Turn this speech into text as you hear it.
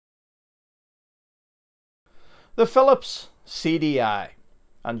The Philips CDi,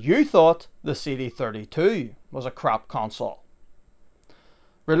 and you thought the CD32 was a crap console.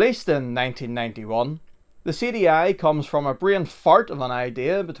 Released in 1991, the CDi comes from a brain fart of an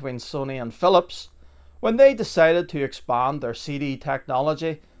idea between Sony and Philips when they decided to expand their CD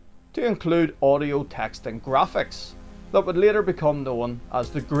technology to include audio, text and graphics that would later become known as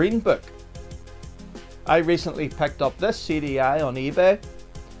the Green Book. I recently picked up this CDi on eBay,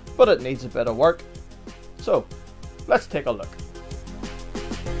 but it needs a bit of work, so let's take a look.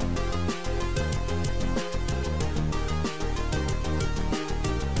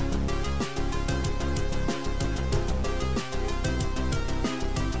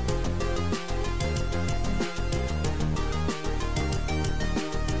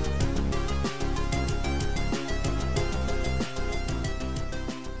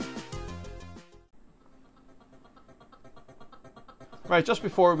 Right, just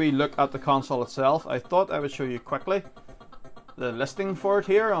before we look at the console itself, I thought I would show you quickly the listing for it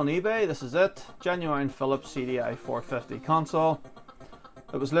here on eBay. This is it, genuine Philips CDi 450 console.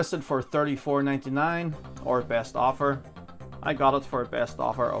 It was listed for $34.99 or best offer. I got it for a best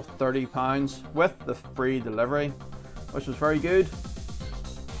offer of £30 with the free delivery, which was very good.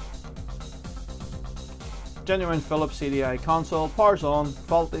 Genuine Philips CDi console, powers on,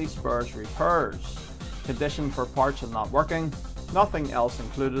 faulty, spares, repairs. Condition for parts and not working. Nothing else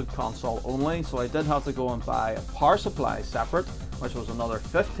included, console only, so I did have to go and buy a power supply separate, which was another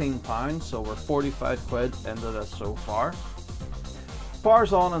 £15, so we're 45 quid into this so far.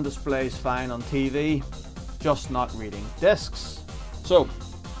 Powers on and displays fine on TV, just not reading discs. So,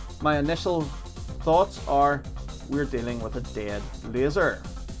 my initial thoughts are we're dealing with a dead laser.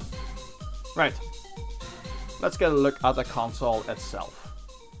 Right, let's get a look at the console itself.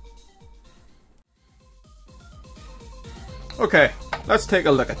 Okay, let's take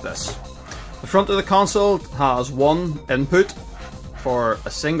a look at this. The front of the console has one input for a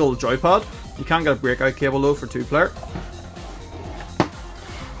single joypad. You can't get a breakout cable though for 2-player.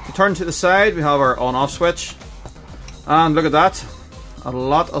 We turn to the side, we have our on-off switch. And look at that, a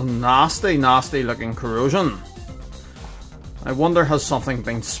lot of nasty looking corrosion. I wonder has something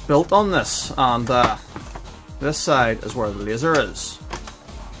been spilt on this, and this side is where the laser is.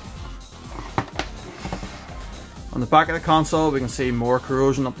 On the back of the console we can see more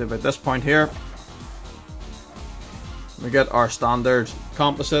corrosion up to about this point here. We get our standard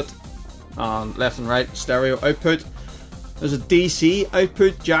composite and left and right stereo output. There's a DC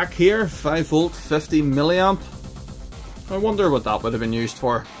output jack here, 5V 50 milliamp. I wonder what that would have been used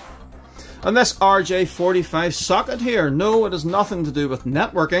for. And this RJ45 socket here, no, it has nothing to do with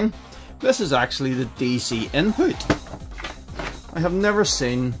networking. This is actually the DC input. I have never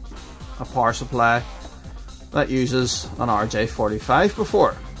seen a power supply that uses an RJ45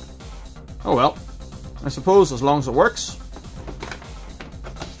 before. Oh well, I suppose as long as it works.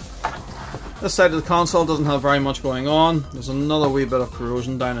 This side of the console doesn't have very much going on. There's another wee bit of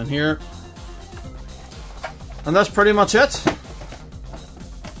corrosion down in here. And that's pretty much it.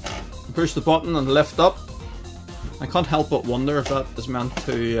 Push the button and lift up. I can't help but wonder if that is meant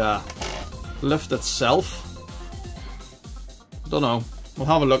to lift itself. Don't know. We'll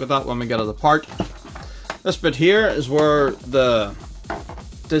have a look at that when we get it apart. This bit here is where the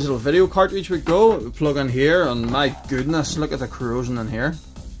digital video cartridge would go. It would plug in here, and my goodness, look at the corrosion in here.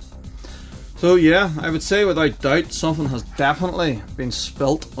 So yeah, I would say without doubt something has definitely been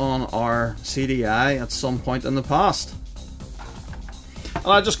spilt on our CDi at some point in the past. And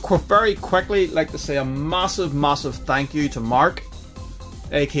I just very quickly like to say a massive thank you to Mark,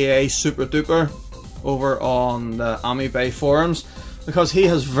 aka Super Duper, over on the Amiibay forums, because he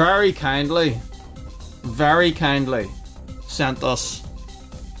has very kindly sent us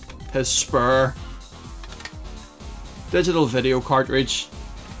his spare digital video cartridge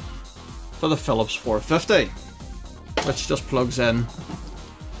for the Philips 450, which just plugs in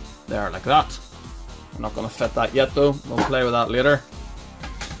there like that. I'm not going to fit that yet though, we'll play with that later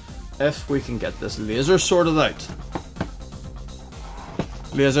if we can get this laser sorted out.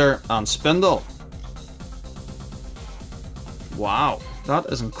 Laser and spindle. Wow, that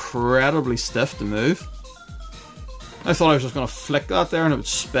is incredibly stiff to move. I thought I was just going to flick that there and it would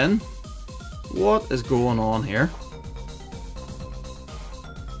spin. What is going on here?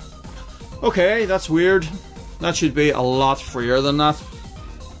 Okay, that's weird. That should be a lot freer than that.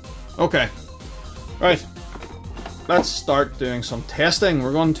 Okay, right. Let's start doing some testing.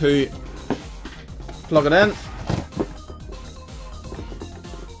 We're going to plug it in.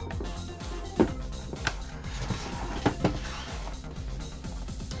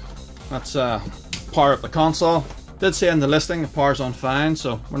 Let's power up the console. Did say in the listing the power's on fine,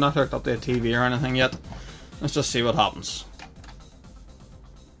 so we're not hooked up to a TV or anything yet. Let's just see what happens.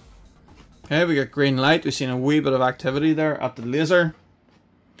 Okay, we got green light. We've seen a wee bit of activity there at the laser.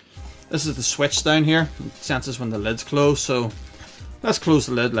 This is the switch down here. It senses when the lid's closed, so let's close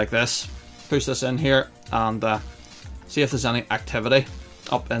the lid like this. Push this in here and see if there's any activity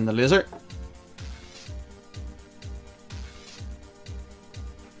up in the laser.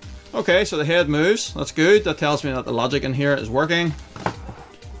 Okay, so the head moves. That's good. That tells me that the logic in here is working.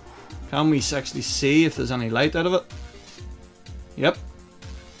 Can we actually see if there's any light out of it? Yep.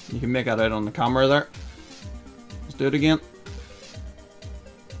 You can make that out on the camera there. Let's do it again.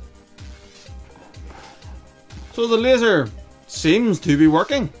 So the laser seems to be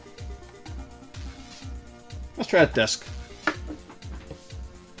working. Let's try a disc.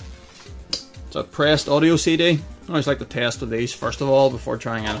 It's a pressed audio CD. I always like to test with these first of all before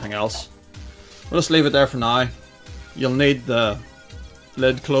trying anything else. We'll just leave it there for now. You'll need the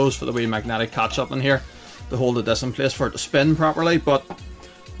lid closed for the wee magnetic catch up in here to hold the disc in place for it to spin properly, but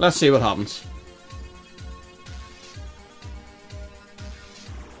let's see what happens.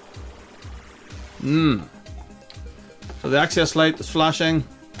 So the access light is flashing,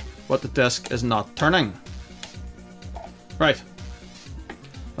 but the disc is not turning. Right.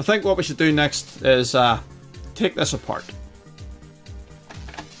 I think what we should do next is take this apart.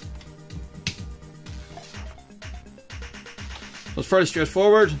 So it's fairly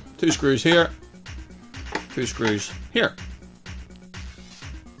straightforward. 2 screws here, 2 screws here.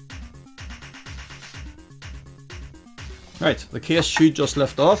 Right, the case should just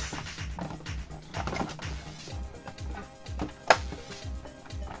lift off.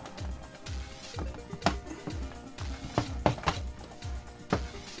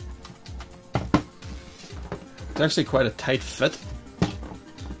 It's actually quite a tight fit.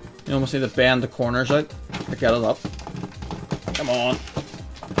 You almost need to bend the corners out to get it up. Come on.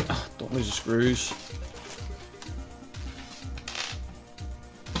 Don't lose the screws.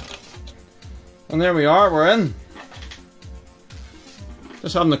 And there we are, we're in.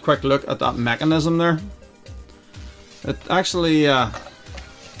 Just having a quick look at that mechanism there. It actually, I'll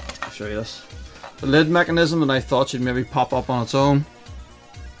show you this. The lid mechanism that I thought should maybe pop up on its own.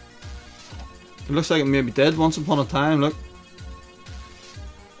 It looks like it maybe did once upon a time, look.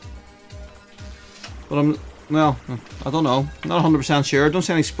 But well, I don't know. I'm not 100% sure. I don't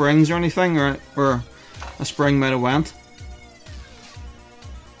see any springs or anything, or a spring might have went.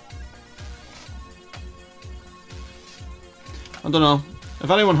 I don't know. If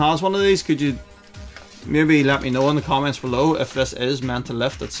anyone has one of these, could you maybe let me know in the comments below if this is meant to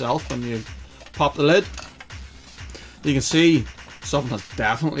lift itself when you pop the lid. You can see something has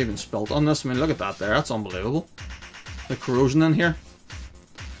definitely been spilt on this. I mean, look at that there. That's unbelievable. The corrosion in here.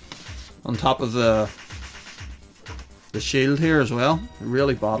 On top of the shield here as well.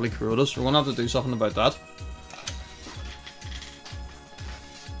 Really badly corroded, so we're going to have to do something about that.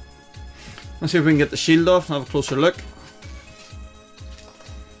 Let's see if we can get the shield off and have a closer look.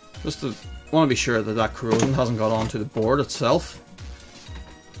 Just to want to be sure that that corrosion hasn't got onto the board itself.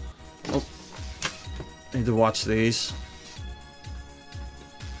 Oh, need to watch these.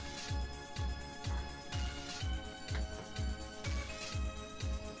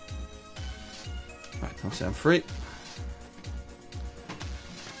 Right, I'll say I'm free.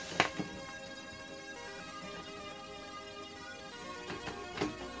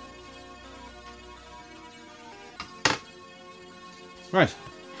 Right.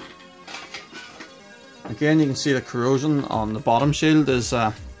 Again, you can see the corrosion on the bottom shield is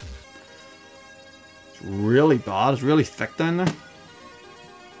it's really bad. It's really thick down there.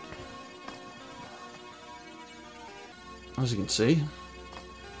 As you can see.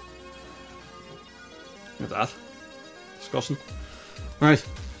 Look at that. Disgusting. Right.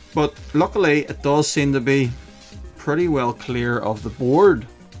 But luckily it does seem to be pretty well clear of the board.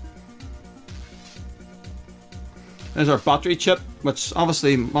 There's our battery chip, which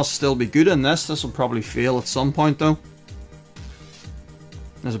obviously must still be good in this. This will probably fail at some point though.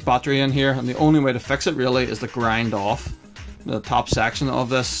 There's a battery in here, and the only way to fix it really is to grind off the top section of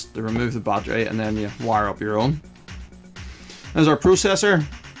this to remove the battery, and then you wire up your own. There's our processor,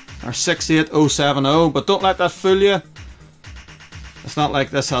 our 68070, but don't let that fool you. It's not like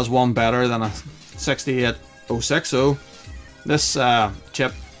this has one better than a 68060. This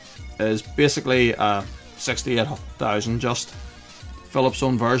chip is basically a 68,000 just. Philips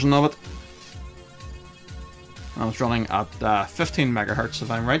own version of it. And it's running at 15 megahertz if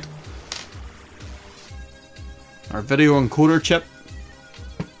I'm right. Our video encoder chip.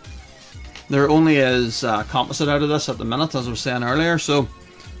 There only is composite out of this at the minute, as I was saying earlier, so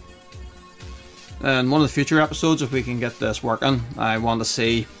in one of the future episodes, if we can get this working, I want to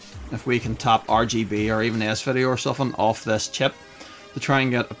see if we can tap RGB or even S-Video or something off this chip to try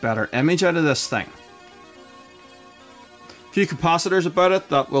and get a better image out of this thing. A few capacitors about it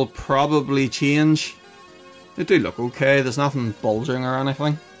that will probably change. They do look okay, there's nothing bulging or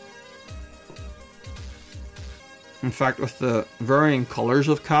anything. In fact, with the varying colours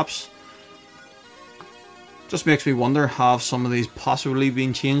of caps, just makes me wonder, have some of these possibly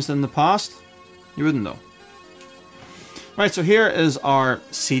been changed in the past? You wouldn't know. Right, so here is our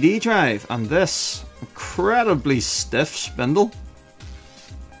CD drive and this incredibly stiff spindle.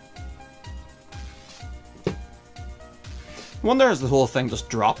 I wonder, has the whole thing just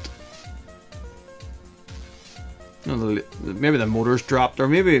dropped? You know, maybe the motor's dropped, or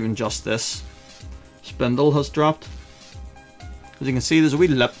maybe even just this spindle has dropped. As you can see, there's a wee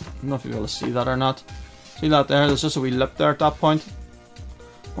lip. I don't know if you'll be able to see that or not. See that there? There's just a wee lip there at that point.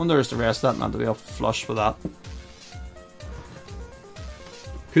 I wonder, is the rest of that meant to be up flush with that?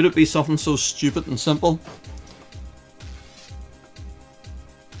 Could it be something so stupid and simple?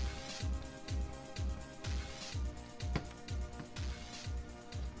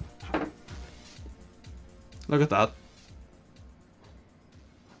 Look at that.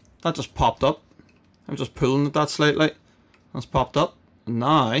 That just popped up. I'm just pulling at that slightly. That's popped up. And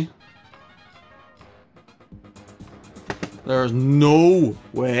now, there's no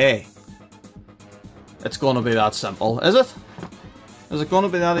way it's going to be that simple, is it? Is it going to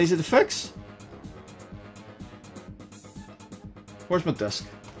be that easy to fix? Where's my disc?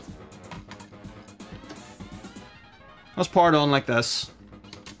 Let's power it on like this.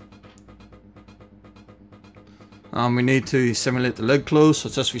 And we need to simulate the lid close, so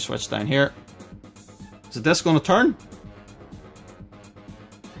it's just we switch down here. Is the disc going to turn?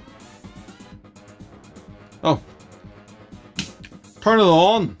 Oh. Turn it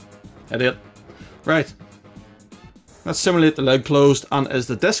on! Idiot. Right. Let's simulate the lid closed, and is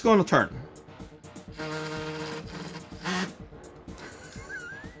the disc going to turn?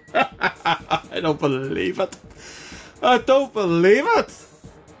 I don't believe it. I don't believe it.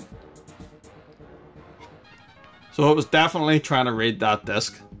 So it was definitely trying to read that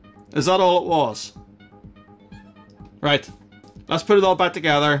disc. Is that all it was? Right. Let's put it all back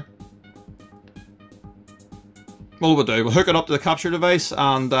together. What we'll do, we'll hook it up to the capture device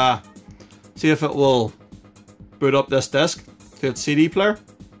and see if it will boot up this disc to its CD player.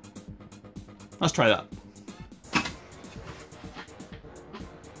 Let's try that.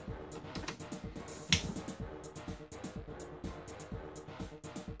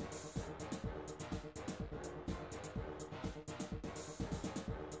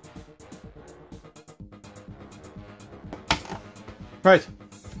 Right,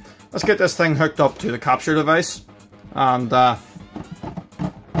 let's get this thing hooked up to the capture device and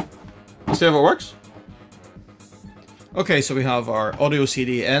see if it works. Okay, so we have our audio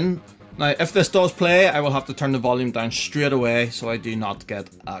CD in. Now, if this does play, I will have to turn the volume down straight away so I do not get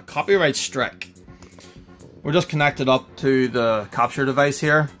a copyright strike. We're just connected up to the capture device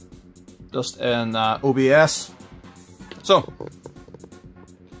here, just in OBS. So,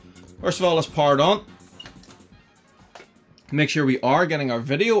 first of all, let's power it on. Make sure we are getting our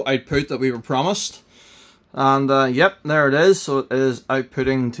video output that we were promised. And yep, there it is. So it is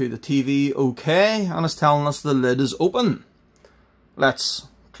outputting to the TV okay, and it's telling us the lid is open. Let's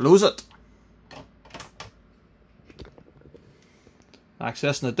close it.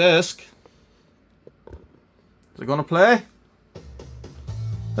 Accessing the disc. Is it going to play?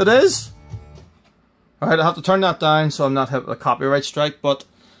 It is. Alright, I have to turn that down so I'm not hit with a copyright strike, but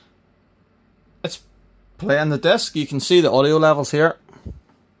it's playing the disc. You can see the audio levels here.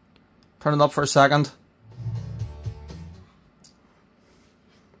 Turn it up for a second.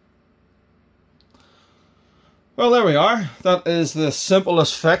 Well, there we are. That is the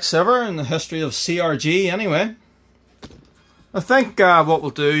simplest fix ever in the history of CRG anyway. I think what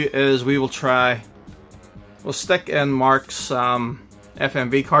we'll do is we'll stick in Mark's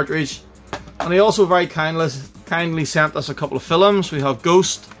FMV cartridge. And he also very kindly sent us a couple of films. We have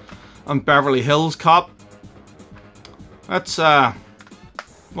Ghost and Beverly Hills Cop. That's what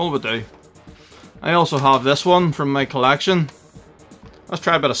we'll do. I also have this one from my collection. Let's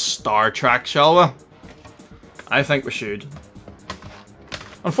try a bit of Star Trek, shall we? I think we should.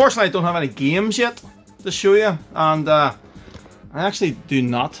 Unfortunately, I don't have any games yet to show you, and I actually do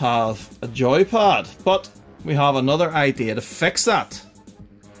not have a joypad, but we have another idea to fix that.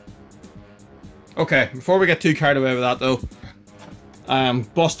 Okay, before we get too carried away with that though, I am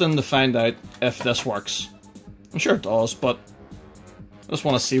busting to find out if this works. I'm sure it does, but I just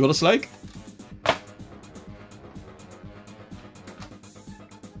want to see what it's like.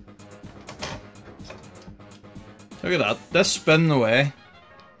 Look at that, this spinning away.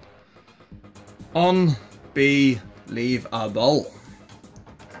 Unbelievable.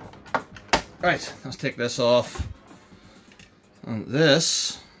 Right, let's take this off. And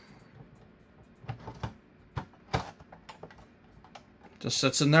this just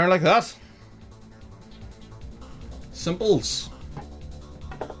sits in there like that. Simples.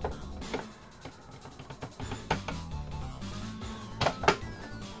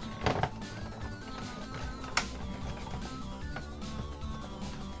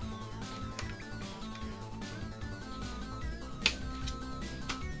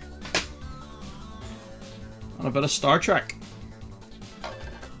 And a bit of Star Trek.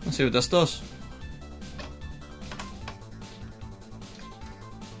 Let's see what this does.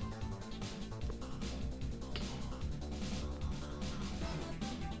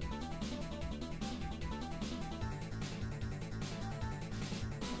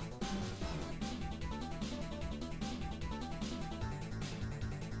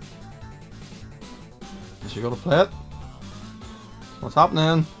 Guess you gotta play it. What's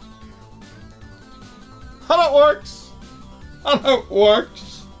happening? And it works! And it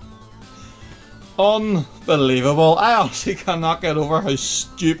works! Unbelievable. I honestly cannot get over how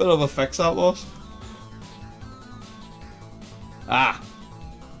stupid of a fix that was. Ah.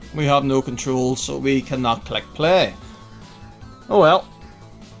 We have no controls, so we cannot click play. Oh well.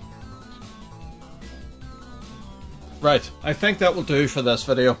 Right, I think that will do for this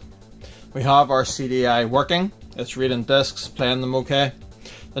video. We have our CDi working. It's reading discs, playing them okay.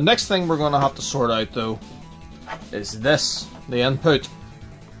 The next thing we're going to have to sort out though is this, the input.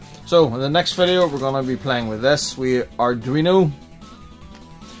 So in the next video we're going to be playing with this Arduino,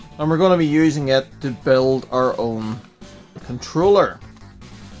 and we're going to be using it to build our own controller.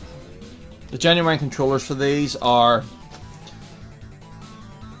 The genuine controllers for these are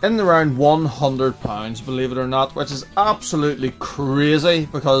in around £100, believe it or not, which is absolutely crazy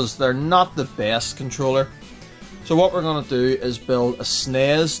because they're not the best controller. So what we're going to do is build a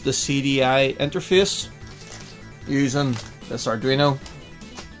SNES, the CDi interface, using this Arduino,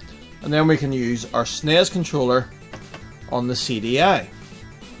 and then we can use our SNES controller on the CDi.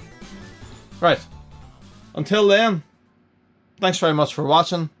 Right, until then, thanks very much for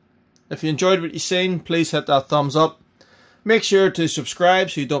watching. If you enjoyed what you've seen, please hit that thumbs up. Make sure to subscribe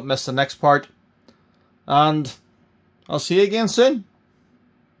so you don't miss the next part, and I'll see you again soon.